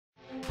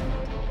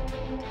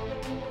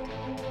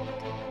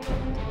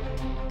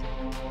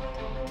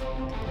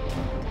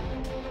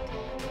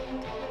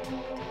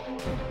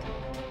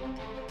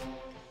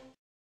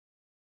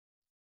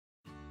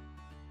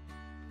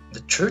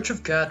Church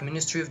of God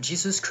Ministry of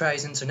Jesus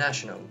Christ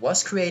International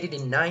was created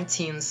in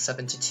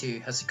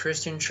 1972 as a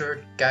Christian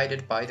church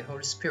guided by the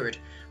Holy Spirit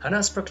and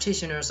as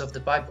practitioners of the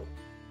Bible.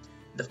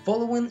 The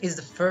following is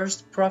the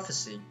first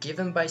prophecy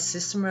given by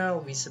Sister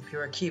Luisa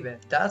Piraquive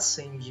that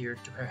same year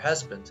to her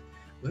husband,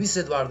 Luis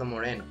Eduardo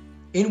Moreno,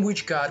 in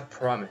which God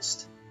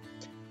promised,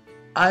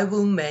 "I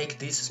will make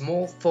this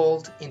small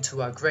fold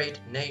into a great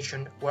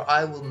nation where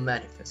I will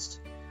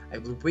manifest. I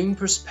will bring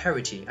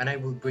prosperity and I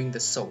will bring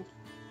the soul.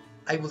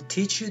 I will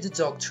teach you the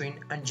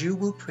doctrine and you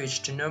will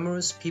preach to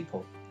numerous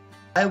people.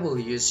 I will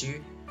use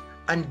you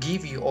and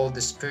give you all the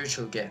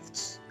spiritual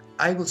gifts.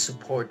 I will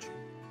support you.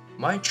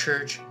 My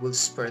church will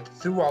spread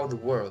throughout the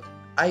world.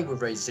 I will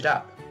raise it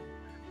up.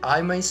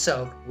 I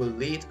myself will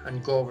lead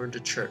and govern the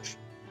church.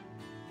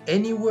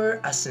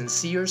 Anywhere a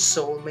sincere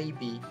soul may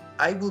be,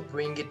 I will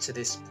bring it to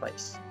this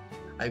place.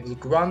 I will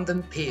grant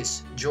them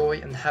peace,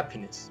 joy, and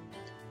happiness.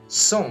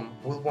 Some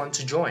will want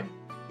to join.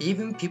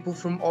 Even people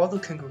from other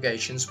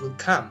congregations will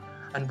come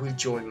and will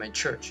join my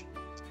church.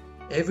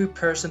 Every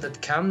person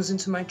that comes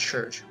into my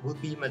church will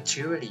be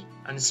materially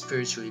and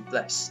spiritually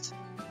blessed.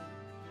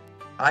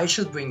 I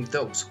shall bring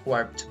those who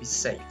are to be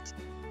saved.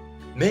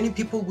 Many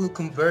people will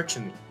convert to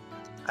me.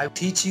 I will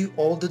teach you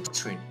all the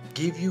doctrine,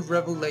 give you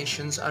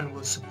revelations, and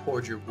will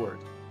support your word.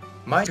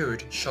 My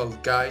Spirit shall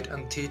guide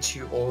and teach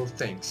you all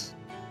things."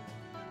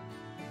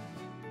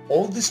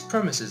 All these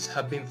promises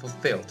have been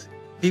fulfilled.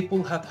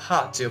 People have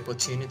had the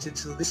opportunity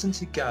to listen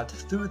to God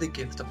through the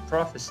gift of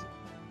prophecy,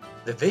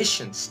 the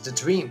visions, the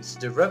dreams,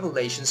 the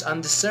revelations,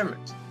 and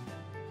discernment.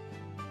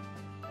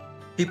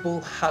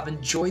 People have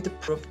enjoyed the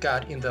power of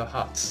God in their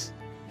hearts.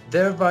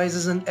 Their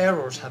vices and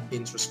errors have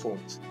been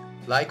transformed.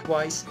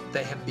 Likewise,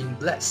 they have been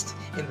blessed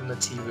in the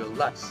material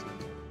lives.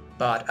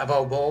 But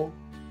above all,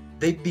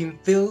 they've been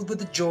filled with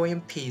the joy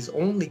and peace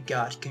only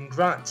God can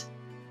grant.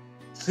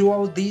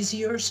 Throughout these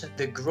years,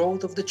 the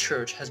growth of the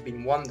church has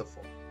been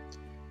wonderful.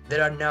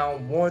 There are now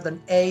more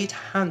than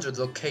 800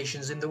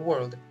 locations in the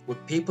world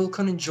where people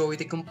can enjoy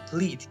the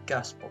complete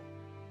gospel,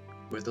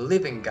 where the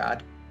living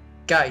God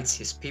guides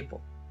his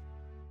people.